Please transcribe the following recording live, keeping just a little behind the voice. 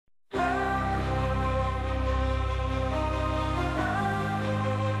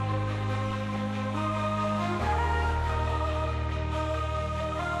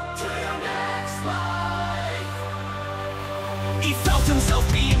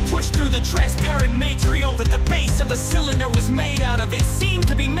the cylinder was made out of, it seemed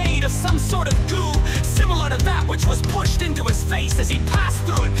to be made of some sort of goo, similar to that which was pushed into his face as he passed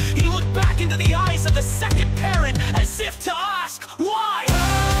through it. He looked back into the eyes of the second parent as if to ask, why?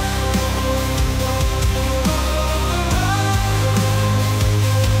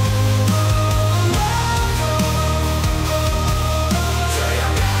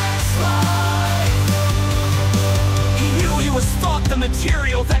 The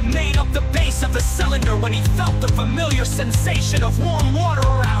material that made up the base of the cylinder when he felt the familiar sensation of warm water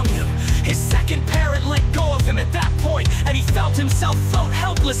around him. His second parent let go of him at that point, and he felt himself float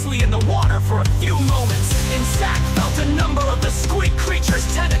helplessly in the water for a few moments. And Zach felt a number of the squid creature's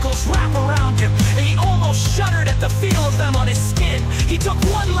tentacles wrap around him, and he almost shuddered at the feel of them on his skin. He took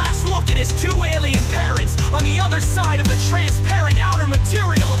one last look at his two alien parents on the other side of the transparent outer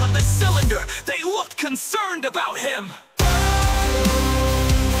material of the cylinder. They looked concerned about him.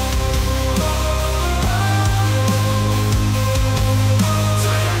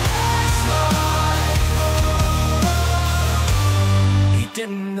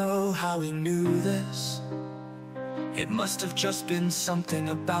 Didn't know how he knew this. It must have just been something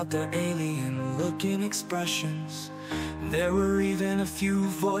about their alien-looking expressions. There were even a few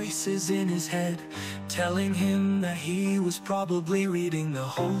voices in his head telling him that he was probably reading the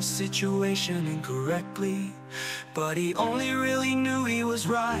whole situation incorrectly. But he only really knew he was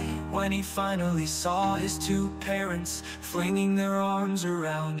right when he finally saw his two parents flinging their arms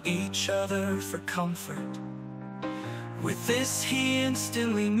around each other for comfort. With this, he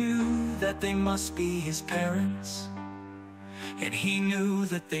instantly knew that they must be his parents, and he knew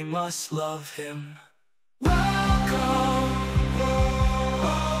that they must love him. Welcome, welcome,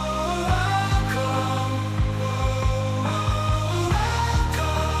 welcome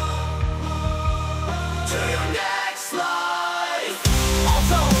to your next life.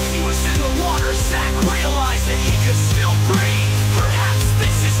 Although he was in the water, Zach realized that he could still breathe. Perhaps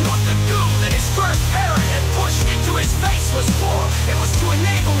this is what the goo that his first parent had pushed into his face was for. It was to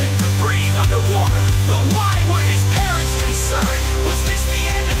enable him to breathe underwater. But why were his parents concerned? Was this the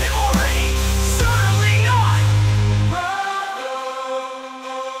end of it already? Certainly not!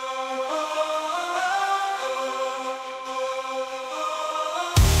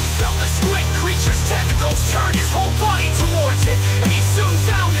 He felt the squid creature's tentacles turn his whole body towards it, and he soon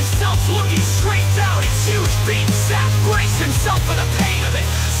found himself looking straight down its huge beak. Zach braced himself for the pain of it.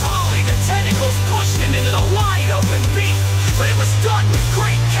 Slowly the tentacles pushed him into the wide open beak, but it was done with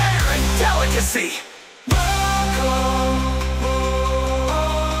great care and delicacy. Welcome,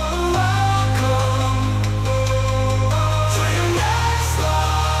 welcome to your next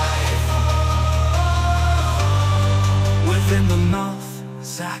life. Within the mouth,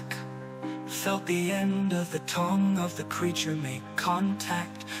 Zach felt the end of the tongue of the creature make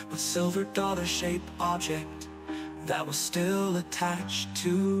contact with silver dollar-shaped object that was still attached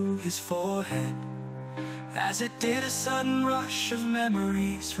to his forehead. As it did, a sudden rush of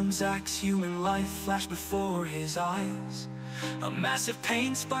memories from Zach's human life flashed before his eyes. A massive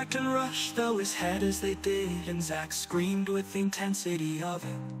pain sparked and rushed through his head as they did, and Zach screamed with the intensity of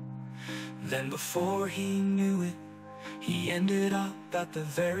it. Then before he knew it, he ended up at the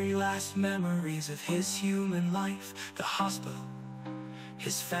very last memories of his human life. The hospital,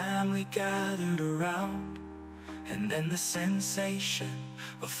 his family gathered around, and then the sensation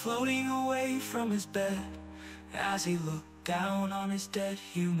of floating away from his bed as he looked down on his dead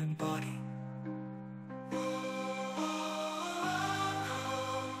human body.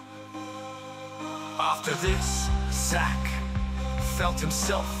 After this, Zach felt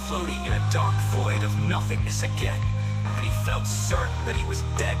himself floating in a dark void of nothingness again, and he felt certain that he was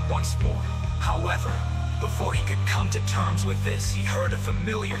dead once more. However, before he could come to terms with this, he heard a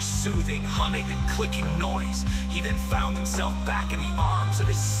familiar, soothing, humming and clicking noise. He then found himself back in the arms of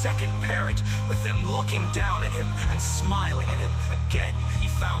his second parent, with them looking down at him and smiling at him. Again, he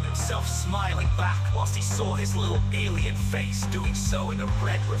found himself smiling back whilst he saw his little alien face doing so in the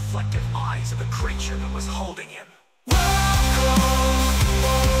red, reflective eyes of the creature that was holding him.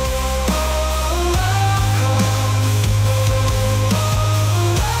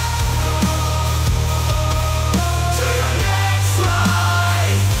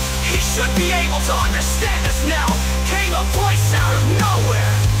 Should be able to understand us now. Came a voice out of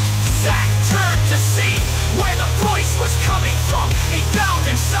nowhere. Zach turned to see where the voice was coming from. He found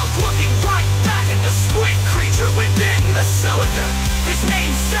himself looking right back at the squid creature within the cylinder. His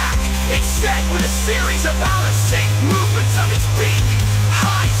name's Zach. It said with a series of out-of-sync movements of its beak.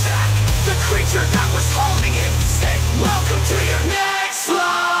 Hi, Zach. The creature that was holding him said, "Welcome to your next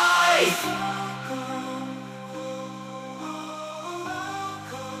life."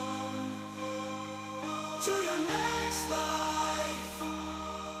 to your next life.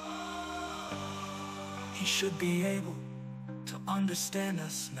 He should be able to understand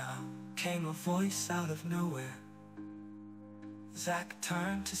us now, came a voice out of nowhere. Zach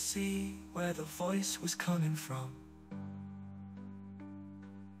turned to see where the voice was coming from,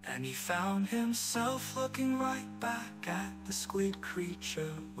 and he found himself looking right back at the squid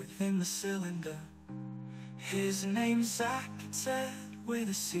creature within the cylinder. His name's Zach, it said, with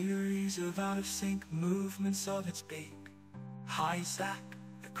a series of out-of-sync movements of its beak. Hi Zach,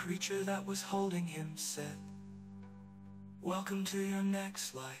 the creature that was holding him said. Welcome to your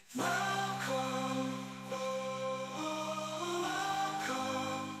next life. Welcome,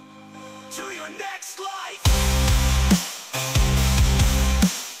 welcome to your next life.